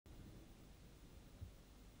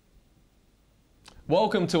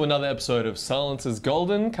Welcome to another episode of Silence is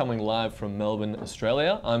Golden, coming live from Melbourne,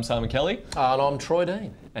 Australia. I'm Simon Kelly. And I'm Troy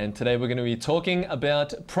Dean. And today we're going to be talking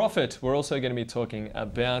about profit. We're also going to be talking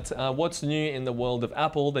about what's new in the world of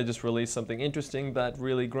Apple. They just released something interesting that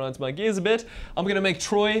really grinds my gears a bit. I'm going to make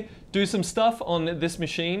Troy do some stuff on this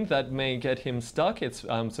machine that may get him stuck. It's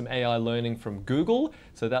some AI learning from Google,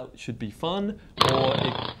 so that should be fun, or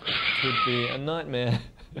it could be a nightmare.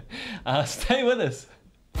 Stay with us.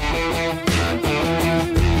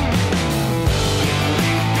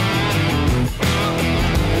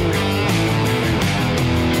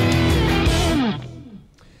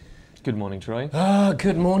 Good morning, Troy.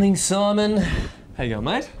 Good morning, Simon. How you going,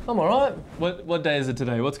 mate? I'm all right. What day is it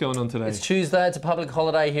today? What's going on today? It's Tuesday. It's a public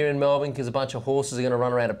holiday here in Melbourne because a bunch of horses are going to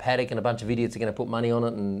run around a paddock and a bunch of idiots are going to put money on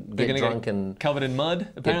it and get drunk and covered in mud.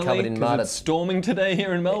 Apparently, covered in mud. It's storming today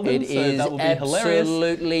here in Melbourne. It is that will be hilarious.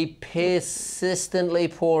 Absolutely persistently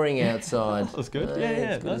pouring outside. That's good.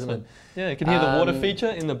 Yeah, good, nice one. Yeah, you can hear the water feature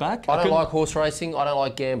in the back. I don't like horse racing. I don't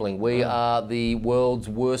like gambling. We are the world's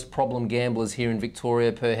worst problem gamblers here in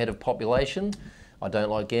Victoria per head of population. I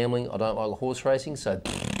don't like gambling. I don't like horse racing, so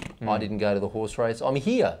I didn't go to the horse race. I'm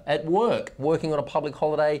here at work, working on a public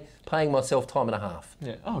holiday, paying myself time and a half.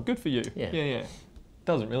 Yeah. Oh, good for you. Yeah.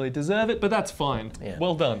 Doesn't really deserve it, but that's fine. Yeah.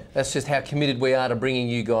 Well done. That's just how committed we are to bringing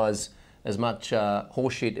you guys as much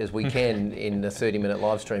horseshit as we can in the 30-minute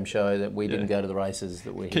live stream show that we didn't go to the races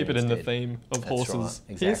that we keep it instead. In the theme of horses. Right,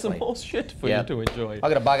 exactly. Here's some horse shit for you to enjoy. I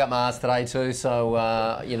got a bug up my ass today too,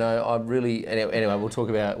 so you know, I really anyway. We'll talk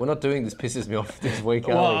about. We're not doing this. Pisses me off this week.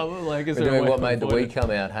 Like, we're doing what made the week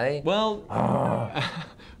come out. Hey. Well.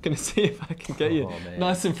 Gonna see if I can get you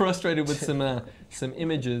nice and frustrated with some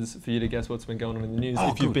images for you to guess what's been going on in the news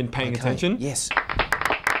if you've been paying attention. Yes.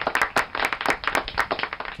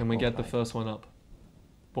 Can we get the first one up?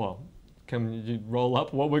 Well, can you roll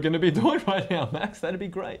up what we're going to be doing right now, Max? That'd be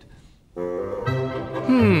great. What's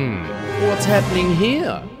happening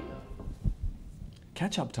here?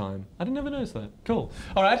 Catch-up time. I didn't ever notice that. Cool.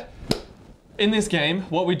 All right. In this game,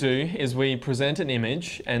 what we do is we present an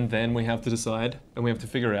image, and then we have to decide, and we have to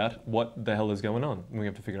figure out what the hell is going on. And we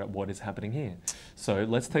have to figure out what is happening here. So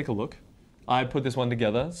let's take a look. I put this one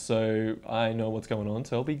together, so I know what's going on.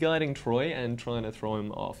 So I'll be guiding Troy and trying to throw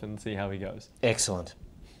him off and see how he goes. Excellent.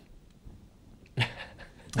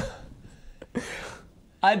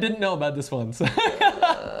 I didn't know about this one, so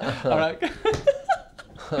all right.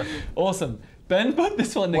 Awesome. Ben put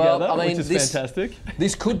this one together, which is fantastic.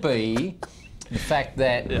 This could be the fact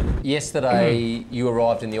that yesterday you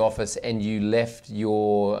arrived in the office and you left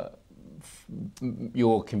your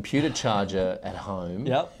computer charger at home,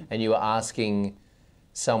 and you were asking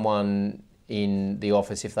someone in the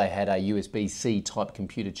office if they had a USB-C type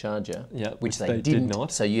computer charger, which they did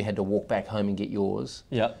not. So you had to walk back home and get yours.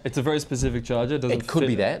 Yeah, it's a very specific charger. It could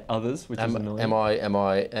be that others, which is annoying. Am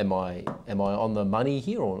I on the money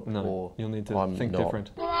here or no? Or you'll need to think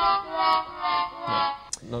different. No,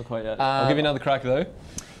 not quite yet. I'll give you another crack though.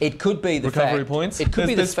 It could be the recovery points. It could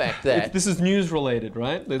be the fact that this is news related,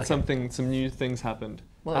 right? There's some new things happened.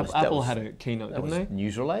 Well, Apple had a keynote, didn't they?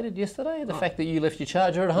 News related yesterday. The fact that you left your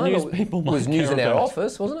charger at home people was news in our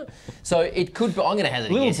office, wasn't it? So it could be. I'm going to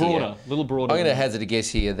hazard a guess here. Little broader. I'm going to hazard a guess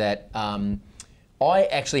here that I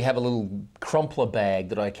actually have a little crumpler bag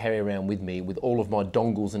that I carry around with me with all of my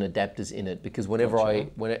dongles and adapters in it, because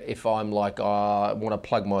if I'm like I want to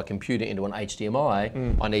plug my computer into an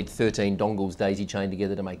HDMI, I need 13 dongles daisy chained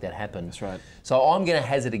together to make that happen. That's right. So I'm going to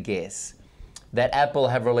hazard a guess that Apple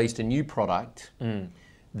have released a new product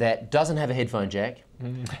that doesn't have a headphone jack,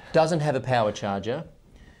 doesn't have a power charger,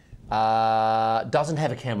 doesn't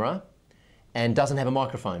have a camera, and doesn't have a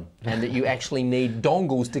microphone, and that you actually need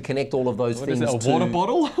dongles to connect all of those things. What is it, a water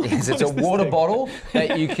bottle? Yes, it's a water bottle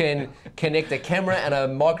that you can connect a camera and a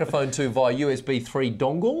microphone to via USB 3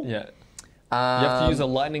 dongle. Yeah. You have to use a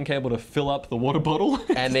lightning cable to fill up the water bottle.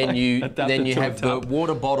 And then you have the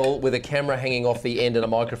water bottle with a camera hanging off the end and a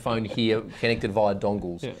microphone here connected via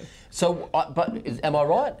dongles. Yeah. So, am I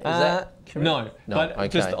right? Is that correct? No, but okay.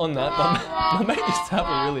 Just on that, my mate used to have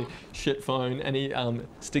a really shit phone, and he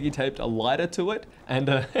sticky taped a lighter to it, and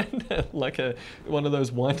like one of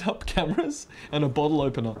those wind-up cameras, and a bottle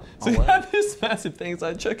opener. So you have this massive thing. So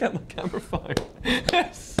I check out my camera phone.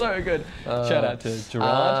 It's so good. Shout out to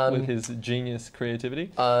Gerard with his genius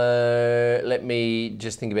creativity. Let me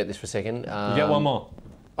just think about this for a second. You get one more.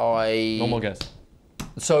 One more guess.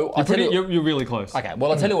 So you're really close. Okay,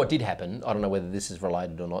 well, I'll tell you what did happen. I don't know whether this is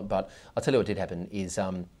related or not, but I'll tell you what did happen is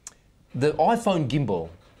the iPhone gimbal.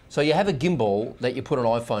 So you have a gimbal that you put an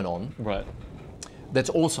iPhone on. Right. That's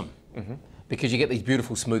awesome. because you get these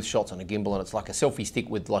beautiful smooth shots on a gimbal, and it's like a selfie stick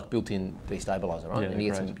with like built-in destabilizer, right? Yeah, And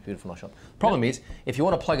you get great. some beautiful nice shot. Problem is, if you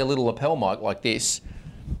want to plug a little lapel mic like this,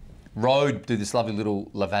 Rode do this lovely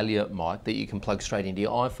little lavalier mic that you can plug straight into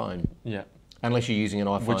your iPhone. Yeah. Unless you're using an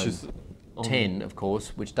iPhone Which is 10, of course,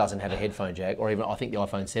 which doesn't have a headphone jack, or even I think the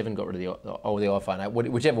iPhone 7 got rid of the iPhone 8,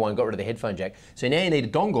 whichever one got rid of the headphone jack. So now you need a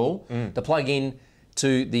dongle to plug in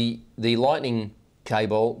to the lightning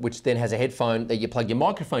cable, which then has a headphone that you plug your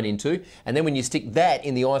microphone into, and then when you stick that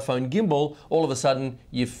in the iPhone gimbal, all of a sudden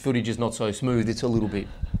your footage is not so smooth, it's a little bit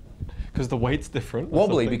Because the weight's different.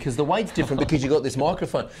 wobbly, because the weight's different because you've got this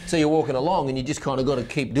microphone. So you're walking along and you just kind of got to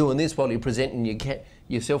keep doing this while you're presenting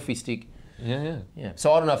your selfie stick. Yeah.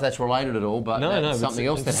 So I don't know if that's related at all, but that's something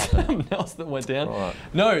else that happened. Something else that went down. Right.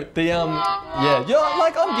 No,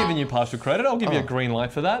 like I'm giving you partial credit. I'll give you a green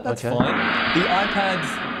light for that. That's Okay. fine. The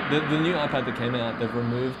iPads, the new iPad that came out, they've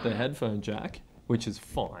removed the headphone jack, which is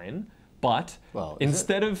fine. But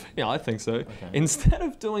instead of, I think so. Okay. Instead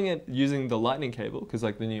of doing it using the lightning cable, because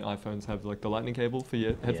like the new iPhones have like the lightning cable for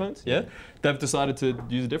your headphones, they've decided to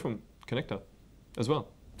use a different connector as well.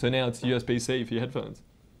 So now it's USB-C for your headphones.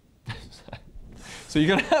 So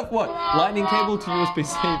you're gonna have what? Lightning cable to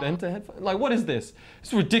USB-C, then to headphones? Like, what is this?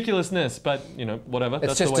 It's ridiculousn's, but whatever. It's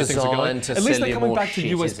that's just the way things are going. designed to At least sell they're you coming more back to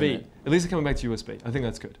shit, USB. isn't it? At least they're coming back to USB. I think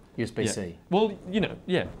that's good. USB-C. Yeah. Well,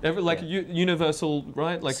 universal,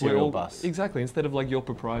 right? Like Serial bus. Exactly. Instead of like your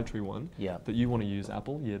proprietary one that you want to use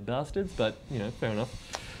Apple, you bastards. But fair enough.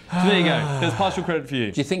 So there you go. There's partial credit for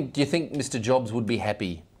you. Do you think Mr. Jobs would be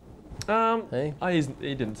happy? Hey?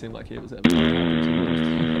 He didn't seem like he was ever.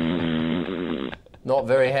 Not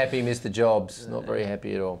very happy, Mr. Jobs. Not very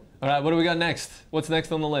happy at all. All right, what do we got next? What's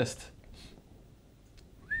next on the list?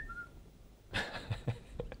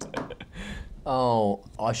 Oh,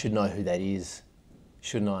 I should know who that is,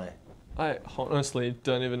 shouldn't I? I honestly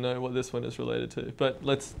don't even know what this one is related to, but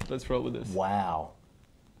let's roll with this. Wow.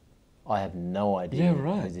 I have no idea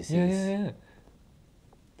who this is. Yeah.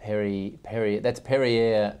 Perrier, that's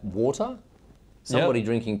Perrier water? Somebody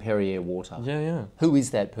drinking Perrier water. Yeah. Who is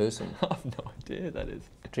that person? I have no idea who that is.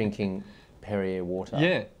 Drinking Perrier water.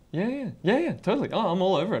 Yeah, totally. Oh, I'm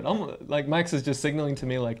all over it. I'm like, Max is just signaling to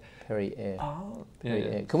me like, Perrier. oh,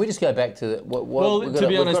 Perrier. Can we just go back to what well, to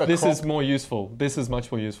be honest, this is more useful. This is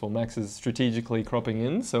much more useful. Max is strategically cropping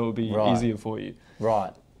in, so it'll be easier for you.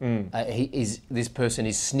 Right. This person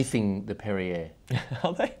is sniffing the Perrier.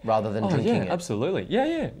 Are they? Rather than drinking it. Absolutely.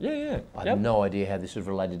 Yeah. I have no idea how this is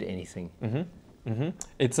related to anything.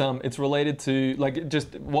 It's related to like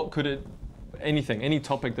just what could it, any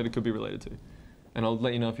topic that it could be related to, and I'll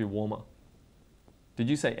let you know if you're warmer. Did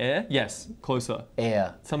you say air? Yes, closer.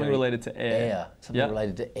 Air. Something related to air. Air. Something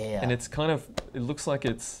related to air. And it's kind of, it looks like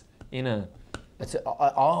it's in a. It's okay.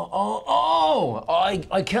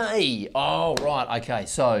 Oh, right. Okay.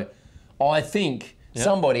 So, I think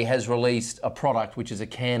somebody has released a product which is a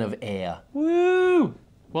can of air. Woo!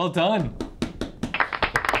 Well done.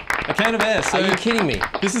 A can of air. So are you kidding me?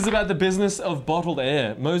 This is about the business of bottled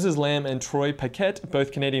air. Moses Lamb and Troy Paquette,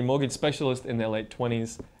 both Canadian mortgage specialists in their late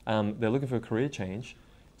 20s. They're looking for a career change.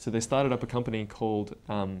 So they started up a company called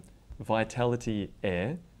Vitality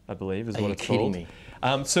Air, I believe is what it's called. Are you kidding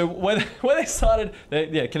me? So when they started,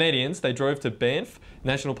 Canadians, they drove to Banff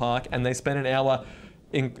National Park and they spent an hour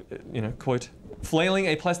in, quote, flailing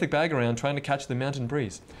a plastic bag around trying to catch the mountain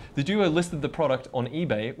breeze. The duo listed the product on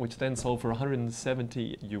eBay, which then sold for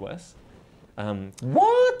 170 US.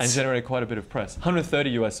 What? And generated quite a bit of press. 130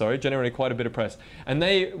 US, sorry, generated quite a bit of press. And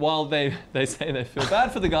while they say they feel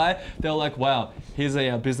bad for the guy, they're like, wow, here's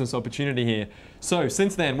a business opportunity here. So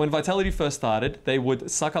since then, when Vitality first started, they would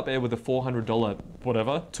suck up air with a $400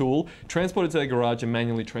 whatever tool, transport it to their garage and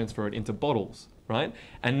manually transfer it into bottles, right?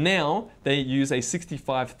 And now they use a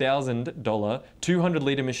 $65,000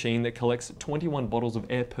 200-litre machine that collects 21 bottles of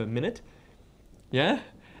air per minute. Yeah?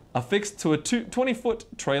 Affixed to a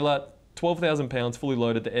 20-foot trailer, 12,000 pounds fully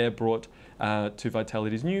loaded, the air brought to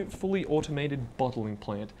Vitality's new fully automated bottling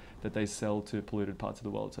plant that they sell to polluted parts of the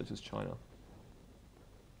world, such as China.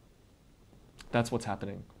 That's what's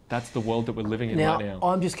happening. That's the world that we're living in right now.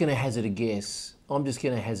 I'm just going to hazard a guess.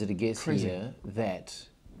 Crazy. Here that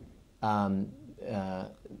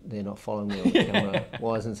they're not following me on the camera.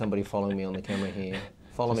 Why isn't somebody following me on the camera here?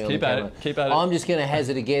 Follow me on the camera. Keep at it. I'm just going to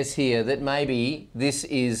hazard a guess here that maybe this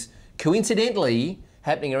is coincidentally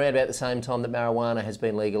happening around about the same time that marijuana has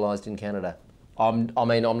been legalised in Canada. I'm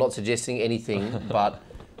not suggesting anything, but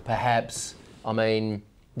perhaps,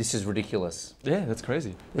 this is ridiculous. Yeah, that's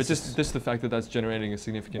crazy. But just the fact that that's generating a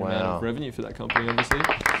significant amount of revenue for that company, obviously.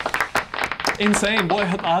 Insane.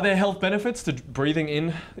 What are there health benefits to breathing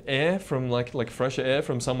in air from like fresher air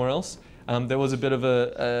from somewhere else? there was a bit of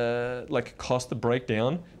a like cost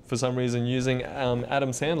breakdown for some reason using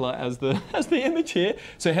Adam Sandler as the image here.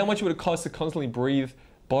 So how much would it cost to constantly breathe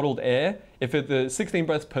bottled air? If it's the 16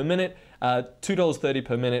 breaths per minute, $2.30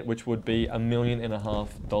 per minute, which would be $1.5 million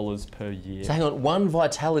per year. So hang on, one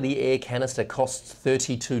Vitality Air canister costs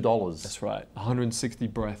 $32. That's right, 160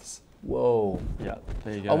 breaths. Whoa. Yeah,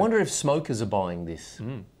 there you go. I wonder if smokers are buying this.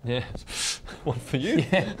 Yeah, one for you.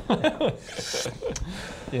 Yeah.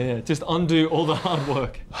 Yeah, just undo all the hard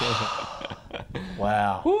work.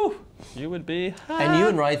 Wow. Woo, you would be happy. And you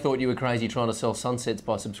and Ray thought you were crazy trying to sell sunsets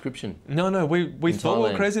by subscription. No, we thought we were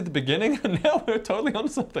Thailand. crazy at the beginning, and now we're totally on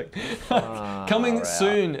something. Coming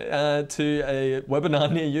soon to a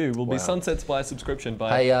webinar near you will be Sunsets by Subscription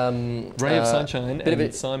by Ray of Sunshine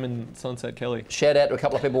and Simon Sunset Kelly. Shout out to a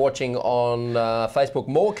couple of people watching on Facebook.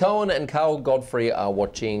 Maur Cohen and Carl Godfrey are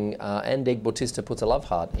watching, and Deg Bautista puts a love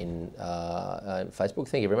heart in Facebook.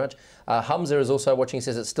 Thank you very much. Humza is also watching,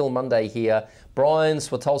 says it's still Monday here. Brian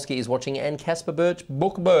Swatolski is watching, and Casper Birch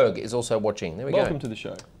Bookberg is also watching. There we go. Welcome to the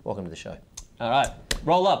show. Welcome to the show. All right,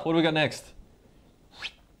 roll up. What do we got next?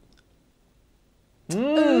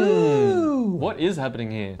 What is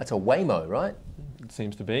happening here? That's a Waymo, right? It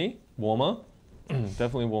seems to be warmer.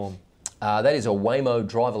 Definitely warm. That is a Waymo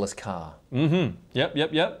driverless car.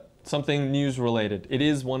 Yep. Something news related. It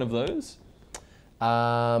is one of those.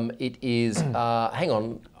 It is, hang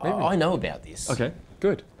on, I know about this. Okay,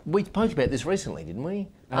 good. We spoke about this recently, didn't we?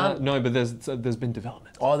 No, but there's been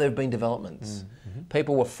development. Oh, there have been developments.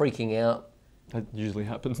 People were freaking out That usually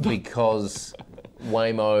happens. because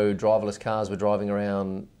Waymo driverless cars were driving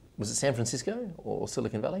around, was it San Francisco or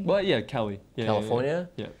Silicon Valley? Well, yeah, Cali. Yeah, California?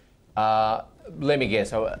 Yeah. Let me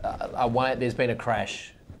guess, there's been a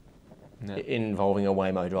crash involving a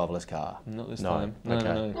Waymo driverless car. Not this No. time. No,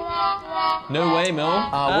 Okay. no way, Mel.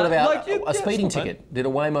 What about a speeding ticket? Did a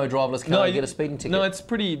Waymo driverless car get a speeding ticket? No, it's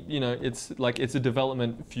pretty, it's like, it's a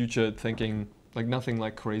development, future thinking, like nothing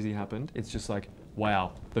like crazy happened. It's just like,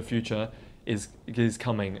 wow, the future is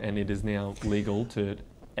coming and it is now legal to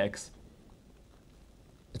X.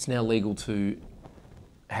 It's now legal to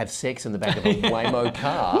have sex in the back of a Waymo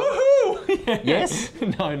car. Woohoo! Yeah. Yes?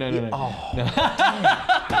 No. Oh. No.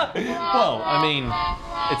 Well, I mean,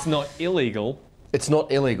 it's not illegal. It's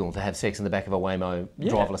not illegal to have sex in the back of a Waymo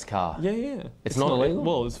driverless car. Yeah. It's not illegal?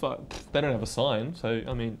 Well, it's fine. They don't have a sign, so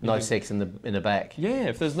I mean. No sex in the back. Yeah,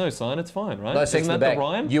 if there's no sign, it's fine, right? No sex in the back. The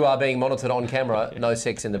rhyme? You are being monitored on camera. No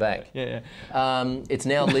sex in the back. Yeah. It's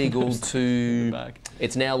now legal to. Back.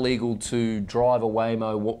 It's now legal to drive a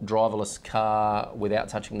Waymo driverless car without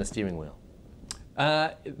touching the steering wheel.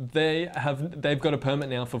 They've got a permit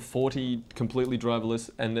now for 40 completely driverless,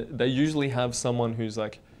 and they usually have someone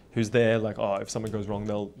who's there, like, oh, if something goes wrong,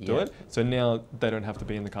 they'll do it. So now they don't have to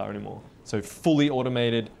be in the car anymore. So fully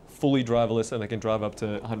automated, fully driverless, and they can drive up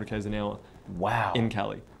to 100 k's an hour. Wow. In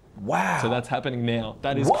Cali. Wow. So that's happening now.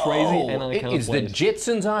 That is crazy, and I can't It is wait. the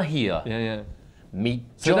Jetsons are here. Yeah. Meet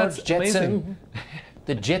So George that's Jetson. amazing.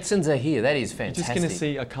 The Jetsons are here. That is fantastic. Just going to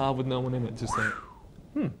see a car with no one in it. Just like,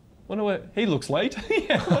 wonder where he looks late.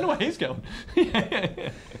 Yeah, wonder where he's going.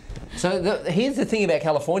 So here's the thing about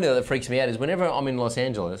California that freaks me out is whenever I'm in Los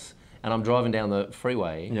Angeles and I'm driving down the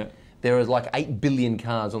freeway, there is like 8 billion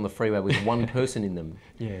cars on the freeway with one person in them.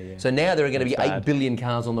 Yeah. So now there are going to be 8 billion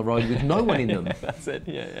cars on the road with no one in them. That's it.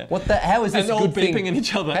 Yeah. How is this and a good thing? beeping at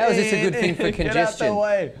each other. How is this a good thing for congestion? Get out the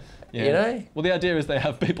way. Yeah. You know? Well, the idea is they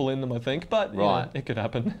have people in them, I think, but Right. it could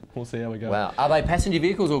happen. We'll see how we go. Wow. Are they passenger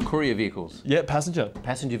vehicles or courier vehicles? Yeah, passenger.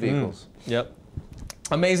 Passenger vehicles. Yep.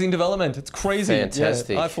 Amazing development. It's crazy.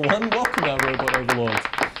 Fantastic. Yeah, I, for one, welcome our robot overlords.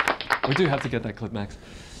 We do have to get that clip, Max.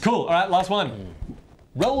 Cool. All right, last one.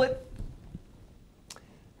 Roll it.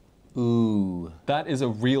 Ooh. That is a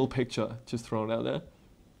real picture, just thrown out there.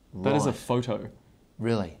 That is a photo.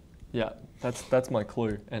 Really? Yeah, that's my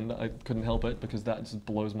clue, and I couldn't help it because that just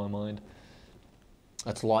blows my mind.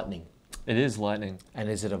 That's lightning. It is lightning. And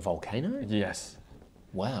is it a volcano? Yes.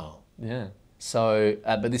 Wow. Yeah. So,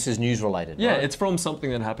 but this is news related, Yeah, right? it's from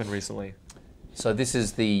something that happened recently. So this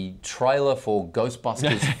is the trailer for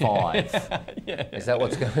Ghostbusters 5. Yeah. Is that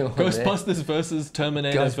what's going on Ghostbusters versus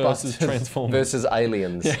Terminator there? versus Transformers. versus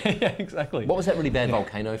Aliens. Yeah, exactly. What was that really bad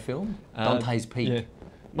volcano film? Dante's Peak. Yeah.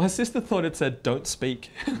 My sister thought it said "Don't speak."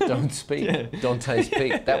 Don't speak. Yeah. Dante's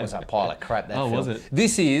Peak. That was a pile of crap. That film. Was it?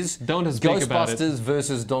 This is Don't speak about it. Ghostbusters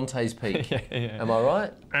versus Dante's Peak. Yeah. Am I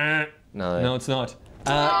right? No. No, it's not.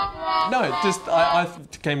 No, just I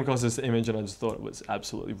came across this image and I just thought it was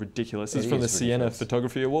absolutely ridiculous. It's from the Siena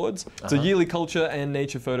Photography Awards. It's a yearly culture and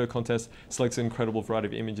nature photo contest. Selects an incredible variety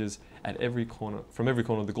of images from every corner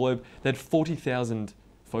of the globe. They had 40,000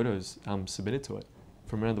 photos submitted to it.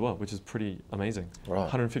 from around the world, which is pretty amazing. Right.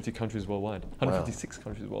 150 countries worldwide. 156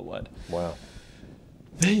 countries worldwide. Wow.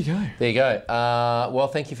 There you go. There you go. Well,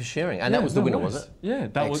 thank you for sharing. And that was the winner, was it? Yeah,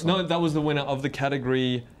 that was that was the winner of the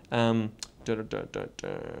category. The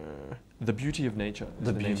Beauty of Nature is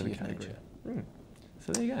the name of the category.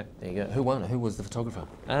 So there you go. There you go. Who won? Who was the photographer?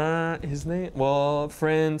 His name, well,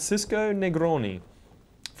 Francisco Negroni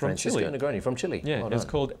from Chile. Francisco Negroni from Chile. Yeah, it's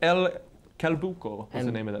called El Calbuco. What's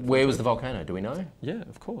the name of that? Where was the volcano? Do we know? Yeah,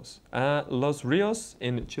 of course. Los Rios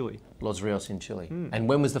in Chile. Los Rios in Chile. And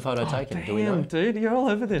when was the photo taken? Damn, do we know? Dude, you're all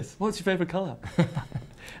over this. What's your favorite color?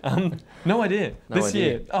 No idea. This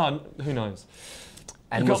year. Oh, who knows?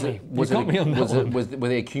 And were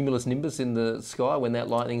there cumulus nimbus in the sky when that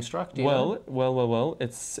lightning struck? Do you know? Well.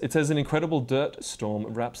 It says an incredible dirt storm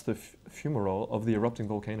wraps the fumarole of the erupting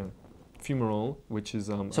volcano. Fumarole, which is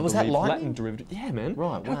so was that Latin derivative. Yeah, man.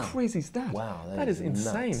 Right. Wow. How crazy is that? Wow, that is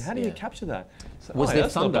insane. nuts. How do you capture that? So, was there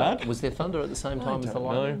thunder? Was there thunder at the same time as the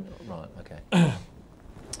lightning? No. Right. Okay.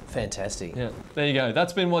 Fantastic. Yeah. There you go.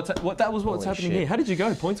 That's been what's happening here. How did you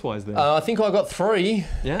go points wise there? I think I got 3.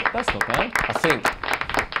 Yeah, that's not bad. I think.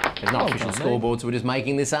 There's no official scoreboard, so we're just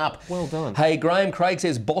making this up. Well done. Hey, Graham Craig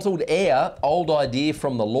says bottled air, old idea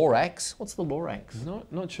from the Lorax. What's the Lorax?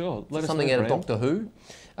 Not sure. Something out of Doctor Who.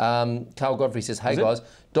 Carl Godfrey says, hey guys.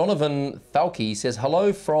 Donovan Falke says,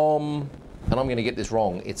 hello from, and I'm going to get this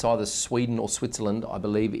wrong, it's either Sweden or Switzerland. I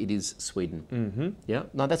believe it is Sweden. Yeah?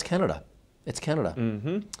 No, that's Canada. It's Canada.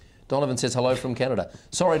 Donovan says, hello from Canada.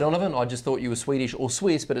 Sorry, Donovan, I just thought you were Swedish or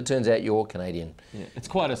Swiss, but it turns out you're Canadian. Yeah, it's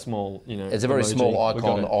quite a small, It's a very small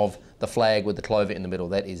icon of the flag with the clover in the middle.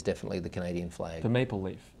 That is definitely the Canadian flag. The maple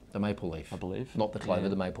leaf. The maple leaf. I believe. Not the clover,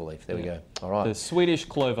 the maple leaf. There we go. All right. The Swedish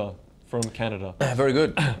clover from Canada. Very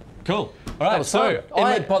good. Cool. All right, so...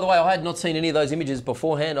 by the way, I had not seen any of those images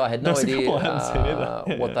beforehand. I had no idea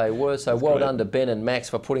what they were. So well done to Ben and Max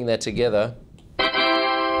for putting that together.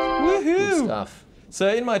 Woohoo! Good stuff. So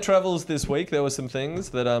in my travels this week, there were some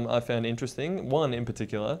things that I found interesting. One in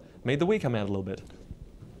particular made the Wii come out a little bit.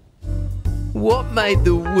 What made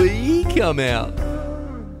the Wii come out?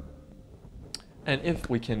 And if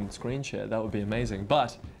we can screen share, that would be amazing.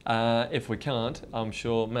 But if we can't, I'm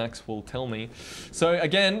sure Max will tell me. So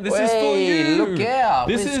again, this is for you. Look out!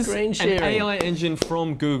 This is an AI engine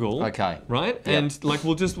from Google. Okay. Right? Yep. And like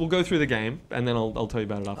we'll go through the game, and then I'll tell you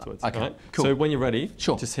about it afterwards. Okay. Right? Cool. So when you're ready,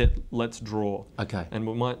 sure, just hit Let's Draw. Okay. And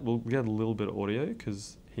we'll get a little bit of audio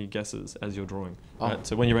because he guesses as you're drawing. Oh. Right?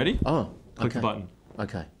 So when you're ready, click the button.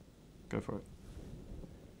 Okay. Go for it.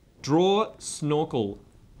 Draw snorkel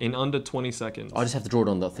in under 20 seconds. I just have to draw it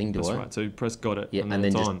on that thing, do I? That's right. So you press got it. Yeah, and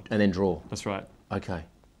then draw. That's right. Okay.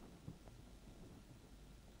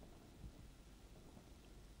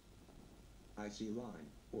 I see line,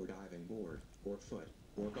 or diving board, or foot,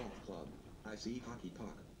 or golf club. I see hockey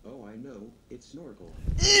puck. Oh, I know, it's snorkel.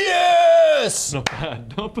 Yes! Not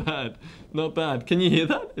bad, not bad, not bad. Can you hear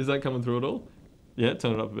that? Is that coming through at all? Yeah,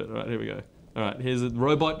 turn it up a bit. All right, here we go. All right, here's a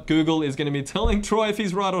robot. Google is going to be telling Troy if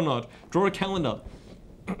he's right or not. Draw a calendar.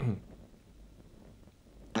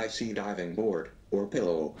 I see diving board, or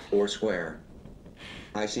pillow, or square.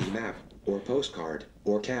 I see map, or postcard,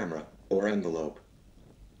 or camera, or envelope.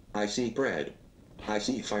 I see bread. I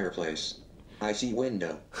see fireplace. I see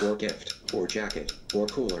window, or gift, or jacket, or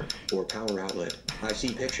cooler, or power outlet. I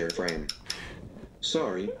see picture frame.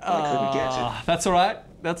 Sorry, I couldn't get it. That's all right.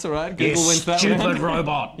 That's all right. Google wins that stupid round.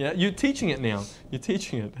 robot. Yeah, you're teaching it now. You're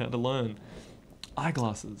teaching it how to learn.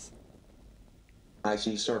 Eyeglasses. I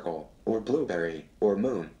see circle, or blueberry, or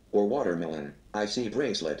moon, or watermelon. I see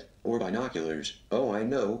bracelet, or binoculars. Oh, I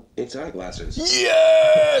know, it's eyeglasses.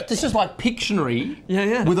 Yeah! This is like Pictionary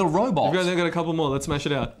with a robot. We've got a couple more. Let's smash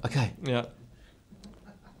it out. Okay. Yeah.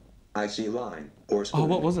 I see line, or spoon,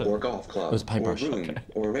 what was it? or golf club, it was paintbrush. or broom,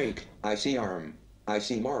 or rake. I see arm. I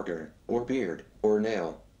see marker, or beard, or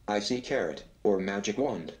nail. I see carrot, or magic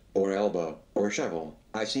wand, or elbow, or shovel.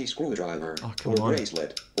 I see screwdriver, or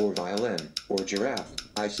bracelet, or violin, or giraffe.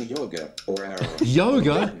 I see yoga, or arrow.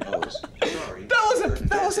 Yoga? Sorry.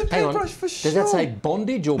 That was a paintbrush for sure. Does that say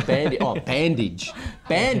bondage or bandage? Oh, bandage.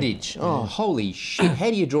 Bandage. Oh, holy shit. How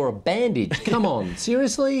do you draw a bandage? Come on,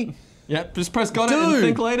 seriously? Yeah, just press got it and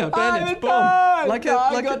think later. Bandage, boom. Like a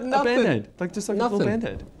band-aid. Just like a little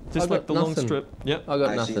band-aid. Just like the long strip. Yep. I got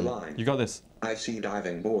I nothing. see line. You got this. I see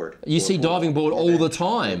diving board. You see diving board all the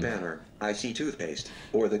time. Banner. I see toothpaste,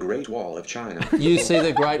 or the Great Wall of China. You see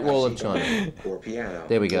the Great Wall of China. Or piano.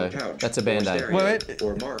 There we go. Or couch, that's a band-aid. Wait.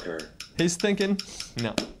 Or marker. He's thinking.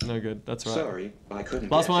 No good. That's right. Sorry, I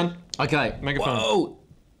couldn't. Last one. Okay. Megaphone. Whoa.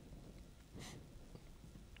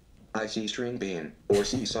 I see string bean, or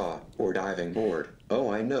seesaw, or diving board. Oh,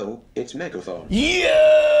 I know, it's megaphone.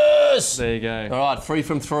 Yes! There you go. All right, 3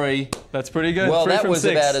 from 3. That's pretty good. Well, 3 that from was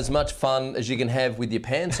 6. about as much fun as you can have with your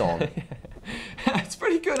pants on. It's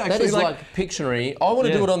pretty good, actually. That is like Pictionary. I want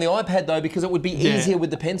to do it on the iPad, though, because it would be easier with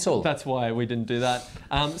the pencil. That's why we didn't do that.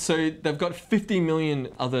 So they've got 50 million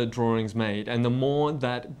other drawings made, and the more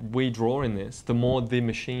that we draw in this, the more the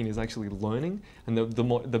machine is actually learning, and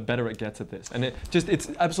the better it gets at this. And it's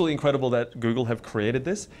absolutely incredible that Google have created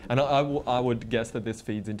this, and I would guess that this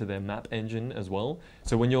feeds into their map engine as well.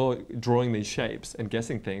 So when you're drawing these shapes and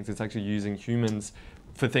guessing things, it's actually using humans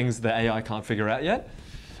for things the AI can't figure out yet.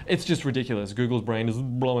 It's just ridiculous. Google's brain is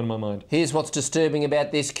blowing my mind. Here's what's disturbing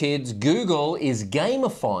about this, kids. Google is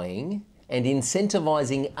gamifying and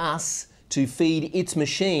incentivizing us to feed its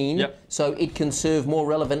machine so it can serve more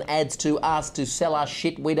relevant ads to us, to sell us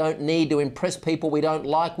shit we don't need, to impress people we don't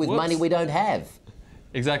like with money we don't have.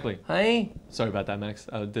 Exactly. Hey? Sorry about that, Max.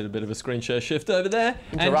 I did a bit of a screen share shift over there.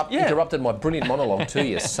 Interrupted my brilliant monologue too,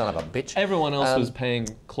 you son of a bitch. Everyone else was paying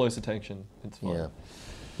close attention. It's fine. Yeah.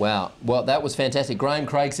 Wow. Well, that was fantastic. Graham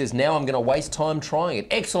Craig says, now I'm going to waste time trying it.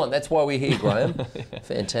 Excellent. That's why we're here, Graham.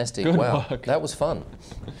 Fantastic. Good wow. work. That was fun.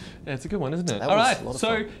 Yeah, it's a good one, isn't it? That all was right. a lot of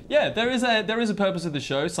So, fun. yeah, there is a purpose of the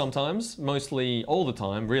show sometimes, mostly all the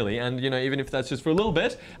time, really. And, you know, even if that's just for a little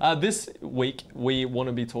bit, this week we want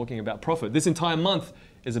to be talking about profit. This entire month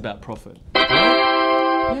is about profit.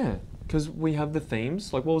 Yeah, because we have the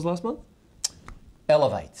themes. Like, what was last month?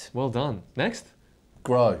 Elevate. Well done. Next?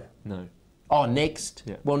 Grow. No. Oh, next.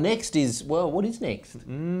 Yeah. Well, next is, well, what is next?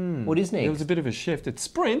 What is next? There was a bit of a shift. It's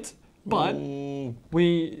sprint, but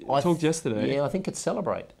we talked yesterday. Yeah, I think it's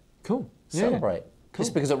celebrate. Cool. Yeah. Celebrate.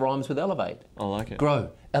 Just because it rhymes with elevate. I like it.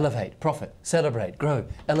 Grow, elevate, profit, celebrate, grow,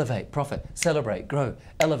 elevate, profit, celebrate, grow,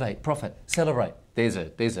 elevate, profit, celebrate. There's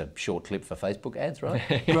a short clip for Facebook ads, right?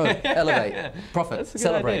 Grow, elevate, profit,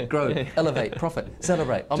 celebrate, grow, elevate, profit,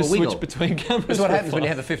 celebrate. I'm Just a wiggle. switch between cameras. This is what for happens when you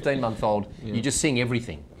fun. have a 15-month-old. You just sing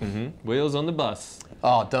everything. Wheels on the bus.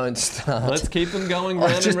 Oh, don't start. Let's keep them going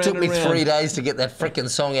round It just and took round me and round. 3 days to get that frickin'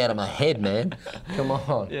 song out of my head, man. Come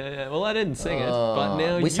on. Yeah. Well, I didn't sing it, but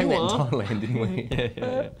now we sang that in are. Thailand, didn't we?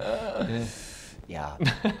 Yeah.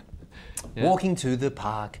 Walking to the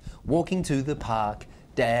park,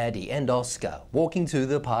 Daddy and Oscar. Walking to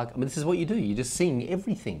the park. I mean, this is what you do. You just sing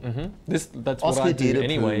everything. That's what Oscar I do did a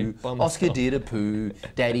anyway. poo. by myself. Oscar did a poo.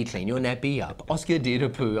 Daddy, clean your nappy up. Oscar did a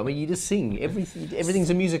poo. I mean, you just sing everything. Everything's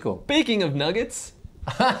a musical. Speaking of nuggets,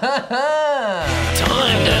 Time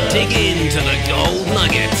to dig into the gold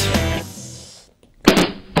nugget.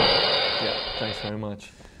 yeah, thanks very much.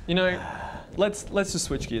 You know, let's just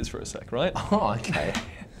switch gears for a sec, right? Oh, okay.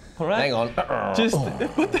 All right. Hang on. Just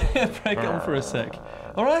put the handbrake on for a sec.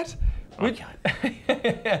 All right.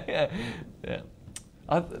 Yeah.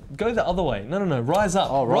 Go the other way. No. Rise up.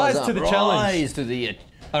 Oh, rise up. to the challenge. Rise to the.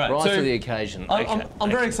 All right, rise so to the occasion. I'm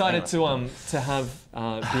very excited to have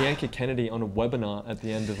Bianca Kennedy on a webinar at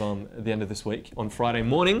the end of this week on Friday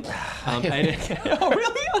morning. 8 a.m. Oh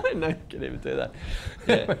really? I didn't know you could even do that.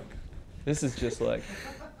 Yeah. This is just like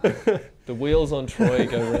the wheels on Troy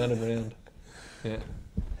go round and round. Yeah.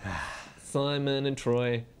 Simon and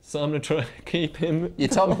Troy. Keep him. You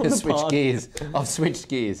told me on to the switch path. gears. I've switched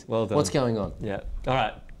gears. Well done. What's going on? Yeah. All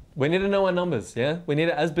right. We need to know our numbers, yeah? We need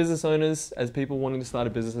to, as business owners, as people wanting to start a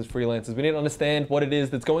business, as freelancers, we need to understand what it is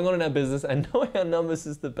that's going on in our business, and knowing our numbers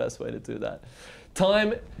is the best way to do that.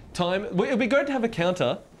 Time, it would be great to have a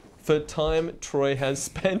counter for time Troy has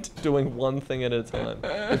spent doing one thing at a time.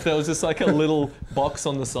 If there was just like a little box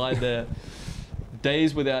on the side there.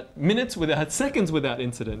 Days without, minutes without, seconds without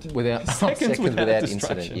incident. Seconds without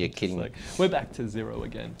distraction. incident. You're kidding. It's like, we're back to 0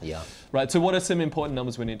 again. Yeah. Right, so what are some important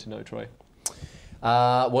numbers we need to know, Troy?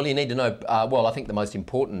 Well, you need to know, well, I think the most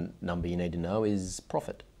important number you need to know is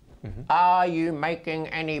profit. Are you making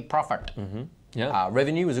any profit? Yeah.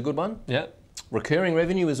 Revenue is a good one. Yeah. Recurring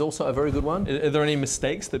revenue is also a very good one. Are there any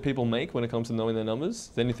mistakes that people make when it comes to knowing their numbers? Is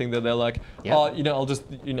there anything that they're like, Yeah. oh, you know, I'll just,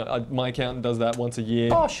 you know, my accountant does that once a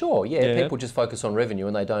year. Oh, sure, yeah. Yeah. People just focus on revenue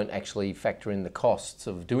and they don't actually factor in the costs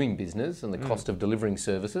of doing business and the cost of delivering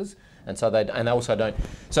services. And so they also don't,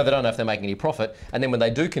 so they don't know if they're making any profit. And then when they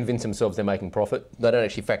do convince themselves they're making profit, they don't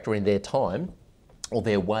actually factor in their time or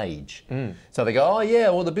their wage. So they go, oh yeah,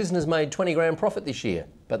 well the business made 20 grand profit this year,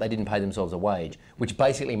 but they didn't pay themselves a wage, which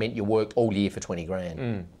basically meant you worked all year for 20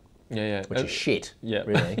 grand. Yeah. Which is shit, Yeah,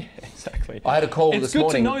 really. exactly. I had a call It's this good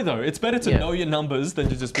morning. to know though. It's better to Yeah. know your numbers than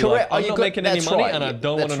to just be Correct. like, I'm not making any money and I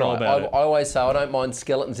don't want to know about it. I always say I don't mind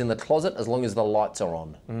skeletons in the closet as long as the lights are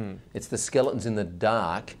on. It's the skeletons in the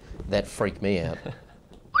dark that freak me out.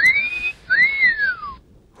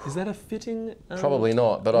 Is that a fitting? Probably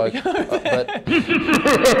not, but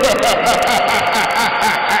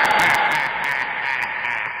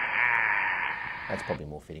that's probably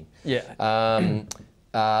more fitting. Yeah.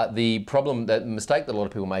 The mistake that a lot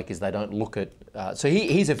of people make is they don't look at. So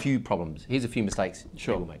here's a few problems. Here's a few mistakes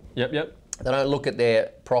people make. Yep. They don't look at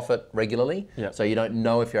their profit regularly, Yep. so you don't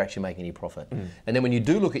know if you're actually making any profit. And then when you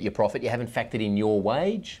do look at your profit, you haven't factored in your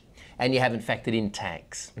wage, and you haven't factored in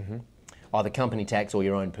tax. Either company tax or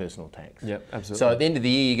your own personal tax. Yep, absolutely. So at the end of the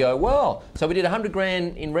year, you go, well, so we did 100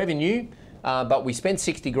 grand in revenue, but we spent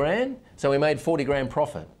 60 grand, so we made 40 grand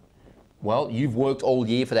profit. Well, you've worked all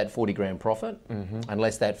year for that 40 grand profit,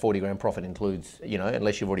 unless that 40 grand profit includes,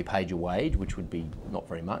 unless you've already paid your wage, which would be not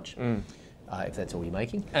very much. If that's all you're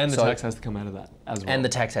making. And the tax has to come out of that as well. And the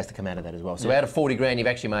tax has to come out of that as well. So out of 40 grand, you've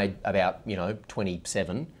actually made about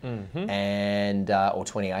 27 and or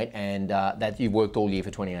 28, and that you've worked all year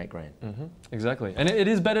for 28 grand. Exactly, and it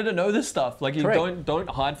is better to know this stuff. Like you Correct. don't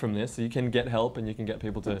hide from this. You can get help, and you can get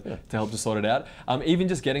people to help to sort it out. Even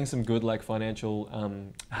just getting some good financial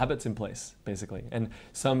habits in place, basically, and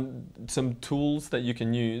some tools that you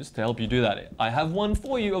can use to help you do that. I have one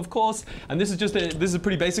for you, of course, and this is a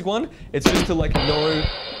pretty basic one. It's just to know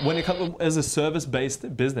when it comes as a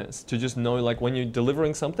service-based business, to just know when you're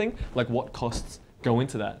delivering something, what costs go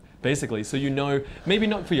into that. Basically, so maybe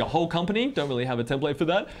not for your whole company, don't really have a template for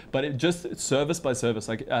that, but it just service by service,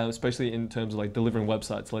 especially in terms of delivering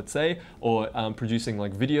websites, let's say, or producing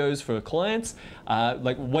videos for clients.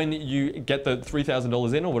 When you get the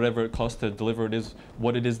 $3,000 in or whatever it costs to deliver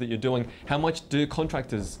what it is that you're doing, how much do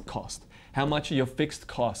contractors cost? How much are your fixed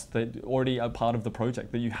costs that already are part of the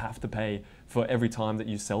project that you have to pay for every time that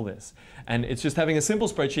you sell this? And it's just having a simple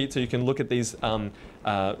spreadsheet so you can look at these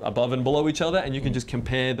above and below each other, and you can just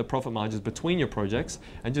compare the profit margins between your projects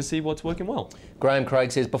and just see what's working well. Graham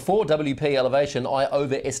Craig says, before WP Elevation, I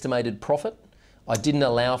overestimated profit. I didn't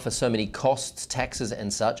allow for so many costs, taxes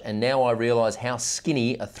and such, and now I realise how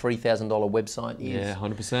skinny a $3,000 website is. Yeah,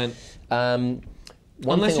 100%.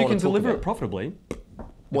 Unless you can deliver it profitably.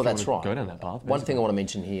 Well, that's right. Go down that path. One thing I want to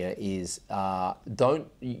mention here is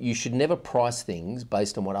you should never price things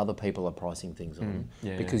based on what other people are pricing things on,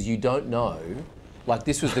 because you don't know.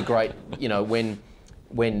 This was the great, when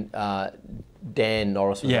Dan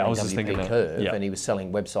Norris was on WP Curve and he was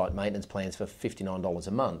selling website maintenance plans for $59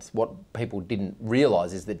 a month. What people didn't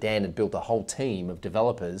realise is that Dan had built a whole team of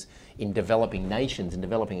developers in developing nations and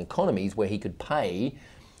developing economies where he could pay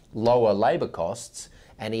lower labour costs,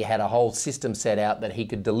 and he had a whole system set out that he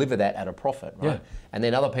could deliver that at a profit, right? And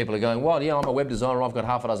then other people are going, well, I'm a web designer, I've got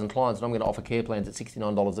half a dozen clients, and I'm going to offer care plans at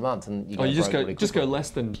 $69 a month. And you just go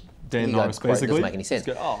less than Dan Norris, basically. It doesn't make any sense.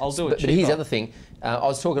 Go, I'll do it cheaper. But here's the other thing. I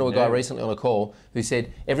was talking to a guy recently on a call who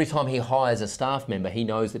said every time he hires a staff member, he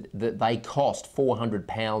knows that they cost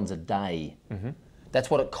 £400 a day.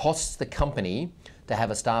 That's what it costs the company to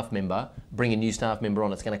have a staff member, bring a new staff member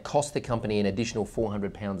on. It's going to cost the company an additional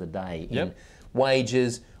 £400 a day in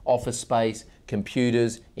wages, office space,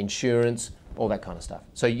 computers, insurance, all that kind of stuff.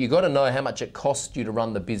 So you've got to know how much it costs you to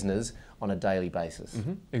run the business on a daily basis.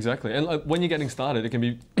 Exactly, and when you're getting started, it can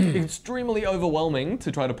be extremely overwhelming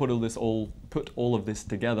to try to put all of this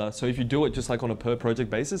together. So if you do it just on a per project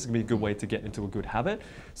basis, it can be a good way to get into a good habit.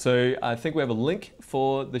 So I think we have a link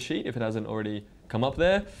for the sheet if it hasn't already come up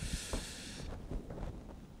there.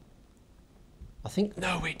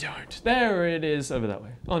 No, we don't. There it is, over that way.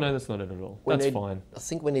 Oh no, that's not it at all. That's fine. I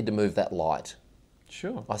think we need to move that light.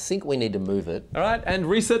 Sure. I think we need to move it. All right, and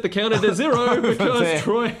reset the counter to 0 because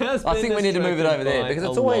Troy has been I think we need to move it over there because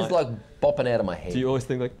it's always bopping out of my head. Do you always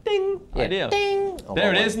think ding, idea? Ding.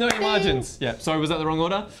 There it is, know your margins. Yeah, sorry, was that the wrong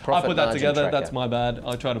order? Profit I put that together, tracker. That's my bad.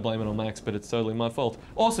 I try to blame it on Max, but it's totally my fault.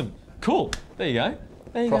 Awesome, cool, there you go.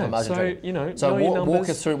 There you Profit go. margin tracker. So walk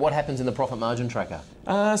us through what happens in the profit margin tracker.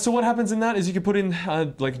 So what happens in that is you can put in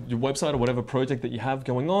your website or whatever project that you have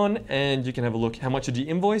going on, and you can have a look how much did you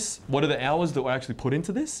invoice, what are the hours that were actually put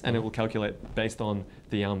into this, and it will calculate based on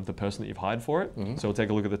the person that you've hired for it. So we'll take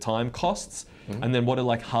a look at the time costs, and then what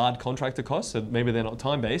are hard contractor costs. So maybe they're not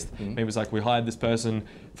time based. Maybe it's we hired this person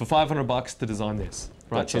for $500 to design this,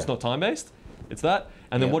 right? Gotcha. So it's not time based. It's that.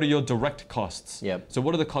 And then what are your direct costs? So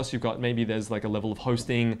what are the costs you've got? Maybe there's a level of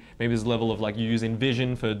hosting, maybe there's a level of you use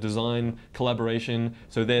InVision for design collaboration.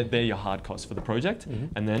 So they're your hard costs for the project.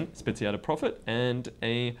 And then spits you out a profit and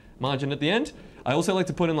a margin at the end. I also like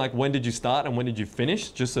to put in when did you start and when did you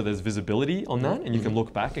finish, just so there's visibility on that, and you can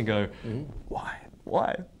look back and go,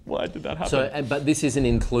 why did that happen? So, but this isn't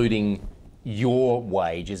including your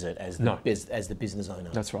wage, is it, as the business owner?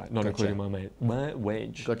 That's right, not including my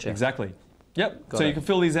wage. Gotcha. Exactly. Yep. So you can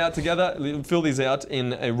fill these out together, fill these out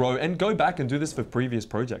in a row, and go back and do this for previous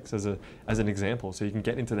projects as an example. So you can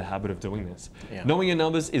get into the habit of doing this. Yeah. Knowing your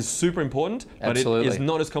numbers is super important, but it is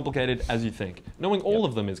not as complicated as you think. Knowing all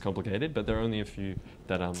of them is complicated, but there are only a few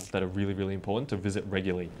that are really, really important to visit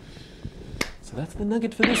regularly. So that's the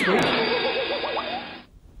nugget for this week.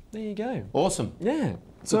 There you go. Awesome. Yeah.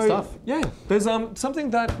 Good stuff. Yeah, there's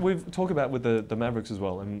something that we've talked about with the Mavericks as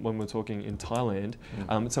well, and when we're talking in Thailand,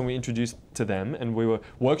 something we introduced to them, and we were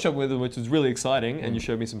workshopping with them, which was really exciting, and you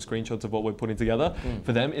showed me some screenshots of what we're putting together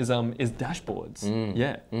for them, is dashboards.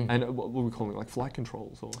 Yeah, and what we're calling it, like flight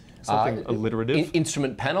controls or something alliterative.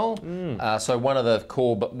 Instrument panel. So one of the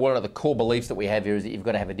core beliefs that we have here is that you've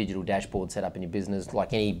got to have a digital dashboard set up in your business.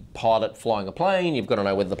 Like any pilot flying a plane, you've got to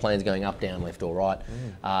know whether the plane's going up, down, left, or right.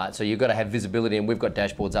 So you've got to have visibility, and we've got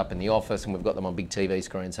dashboards up in the office, and we've got them on big TV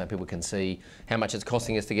screens so people can see how much it's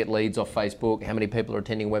costing us to get leads off Facebook, how many people are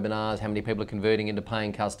attending webinars, how many people are converting into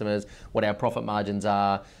paying customers, what our profit margins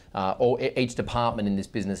are. Each department in this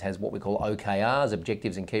business has what we call OKRs,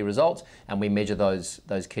 objectives and key results, and we measure those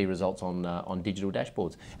key results on digital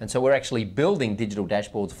dashboards. And so we're actually building digital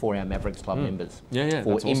dashboards for our Mavericks Club members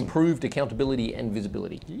for improved accountability and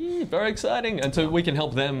visibility. Yeah, very exciting. And so we can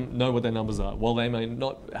help them know what their numbers are. While they may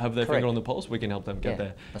not have their finger on the pulse, we can help them get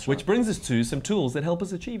there. Which brings us to some tools that help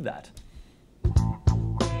us achieve that.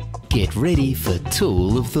 Get ready for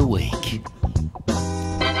Tool of the Week.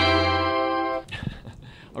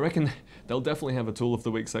 I reckon they'll definitely have a Tool of the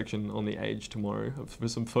Week section on the Age tomorrow for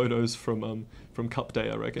some photos from Cup Day,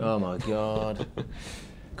 I reckon. Oh my God.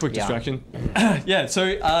 Quick distraction. Yeah,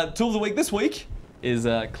 so Tool of the Week this week is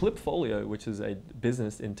Klipfolio, which is a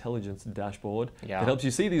business intelligence dashboard that helps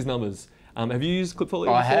you see these numbers. Have you used Klipfolio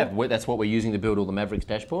before? I have. That's what we're using to build all the Mavericks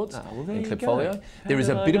dashboards in Klipfolio. There is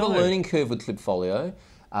a bit of a learning curve with Klipfolio.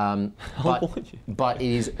 But it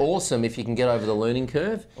is awesome if you can get over the learning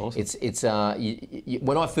curve. Awesome.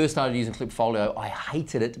 When I first started using Klipfolio, I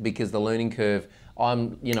hated it because the learning curve,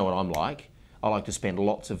 you know what I'm like. I like to spend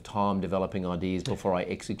lots of time developing ideas before I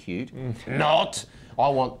execute. I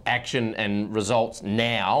want action and results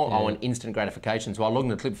now. I want instant gratification. So I logged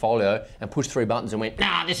into Klipfolio and pushed 3 buttons and went,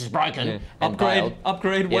 nah, this is broken. And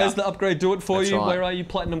upgrade. Where's the upgrade? Do it for you. Right. Where are you,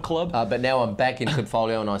 Platinum Club? But now I'm back in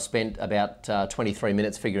Klipfolio, and I spent about 23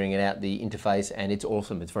 minutes figuring it out, the interface, and it's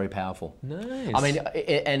awesome. It's very powerful. Nice. I mean,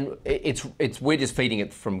 and we're just feeding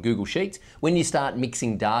it from Google Sheets. When you start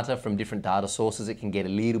mixing data from different data sources, it can get a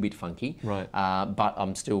little bit funky. Right. But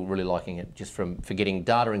I'm still really liking it just for getting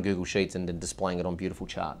data in Google Sheets and then displaying it on beautiful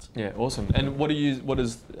charts. Yeah, awesome. And what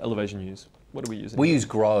does Elevation use? What are we using? We use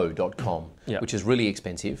grow.com, which is really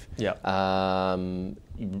expensive. Yeah.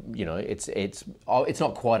 You know, it's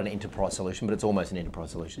not quite an enterprise solution, but it's almost an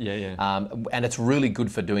enterprise solution. Yeah. And it's really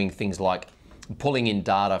good for doing things like pulling in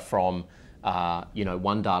data from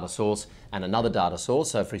one data source and another data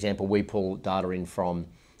source. So, for example, we pull data in from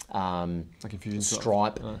like Infusionsoft.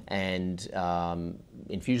 Stripe and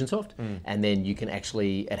Infusionsoft, and then you can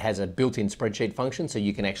it has a built-in spreadsheet function, so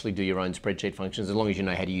you can actually do your own spreadsheet functions. As long as you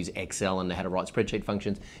know how to use Excel and know how to write spreadsheet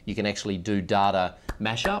functions, you can actually do data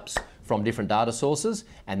mashups from different data sources,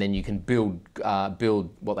 and then you can build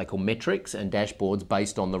what they call metrics and dashboards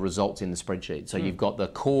based on the results in the spreadsheet. So you've got the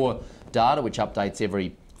core data, which updates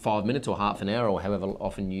every 5 minutes or half an hour or however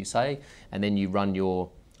often you say, and then you run your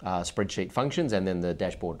spreadsheet functions, and then the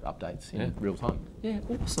dashboard updates in real time. Yeah,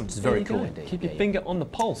 awesome. It's very cool indeed. Keep your finger on the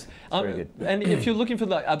pulse. Very good. And if you're looking for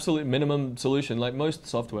the absolute minimum solution, like most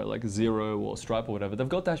software, like Xero or Stripe or whatever, they've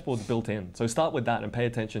got dashboards built in. So start with that and pay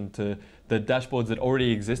attention to the dashboards that already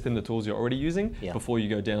exist in the tools you're already using before you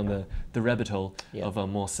go down the rabbit hole of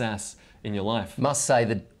more SaaS in your life. Must say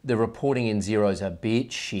that the reporting in Xero is a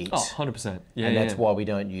bit shit. Oh, 100%. Yeah, and that's why we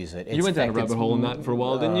don't use it. You went down a rabbit hole on that for a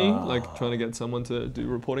while, didn't you? Like trying to get someone to do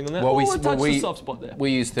reporting on that? Well, we soft spot there.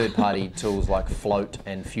 We use third-party tools like Float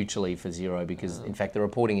and Futurely for Xero because, in fact, the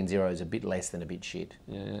reporting in Xero is a bit less than a bit shit.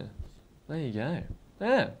 Yeah. There you go.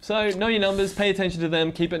 Yeah. So know your numbers, pay attention to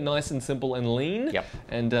them, keep it nice and simple and lean. Yep.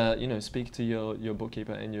 And speak to your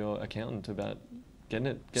bookkeeper and your accountant about getting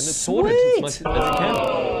it sorted as much as you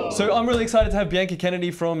can. So I'm really excited to have Bianca Kennedy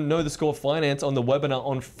from Know the Score Finance on the webinar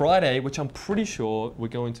on Friday, which I'm pretty sure we're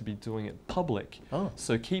going to be doing it public. Oh.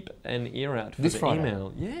 So keep an ear out for this the Friday.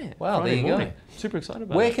 Email. Yeah. Wow, Friday there you morning. go. Super excited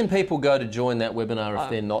about it. Where can people go to join that webinar if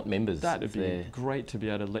they're not members? That would be great to be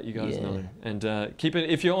able to let you guys know. And keep it.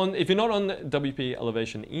 If you're not on the WP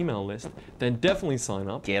Elevation email list, then definitely sign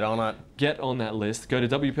up. Get on it. get on that list. Go to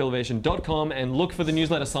wplevation.com and look for the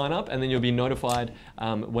newsletter sign up, and then you'll be notified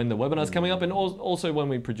when the webinar's coming up, and also when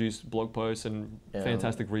we produce blog posts and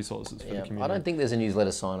fantastic resources for the community. I don't think there's a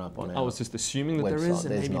newsletter sign up on our I was just assuming that there is,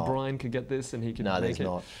 and maybe Brian could get this and he could make it. No, there's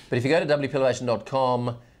not. But if you go to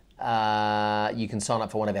wplevation.com, you can sign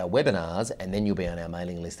up for one of our webinars, and then you'll be on our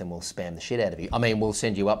mailing list, and we'll spam the shit out of you. I mean, we'll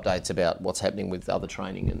send you updates about what's happening with other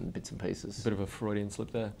training and bits and pieces. Bit of a Freudian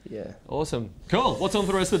slip there. Yeah. Awesome. Cool. What's on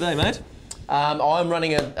for the rest of the day, mate? I'm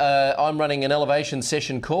running an elevation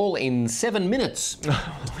session call in 7 minutes.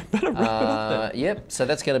 Better wrap it up then. Yep. So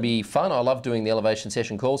that's going to be fun. I love doing the elevation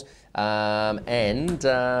session calls, and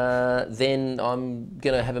then I'm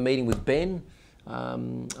going to have a meeting with Ben.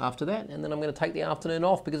 After that, and then I'm going to take the afternoon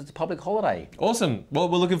off because it's a public holiday. Awesome. Well,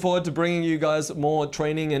 we're looking forward to bringing you guys more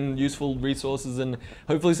training and useful resources, and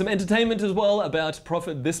hopefully some entertainment as well about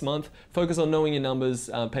profit this month. Focus on knowing your numbers,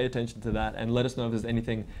 pay attention to that, and let us know if there's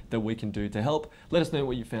anything that we can do to help. Let us know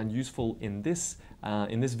what you found useful in this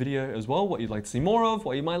video as well, what you'd like to see more of,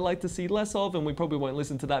 what you might like to see less of, and we probably won't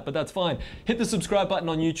listen to that, but that's fine. Hit the subscribe button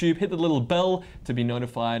on YouTube, hit the little bell to be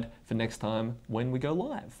notified for next time when we go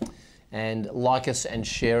live. And like us and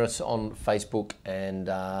share us on Facebook, and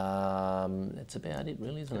that's about it,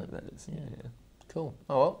 really, isn't it? That is, yeah. Cool.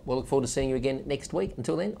 Oh, well, we'll look forward to seeing you again next week.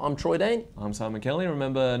 Until then, I'm Troy Dane. I'm Simon Kelly.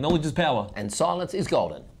 Remember, knowledge is power. And silence is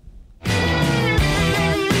golden.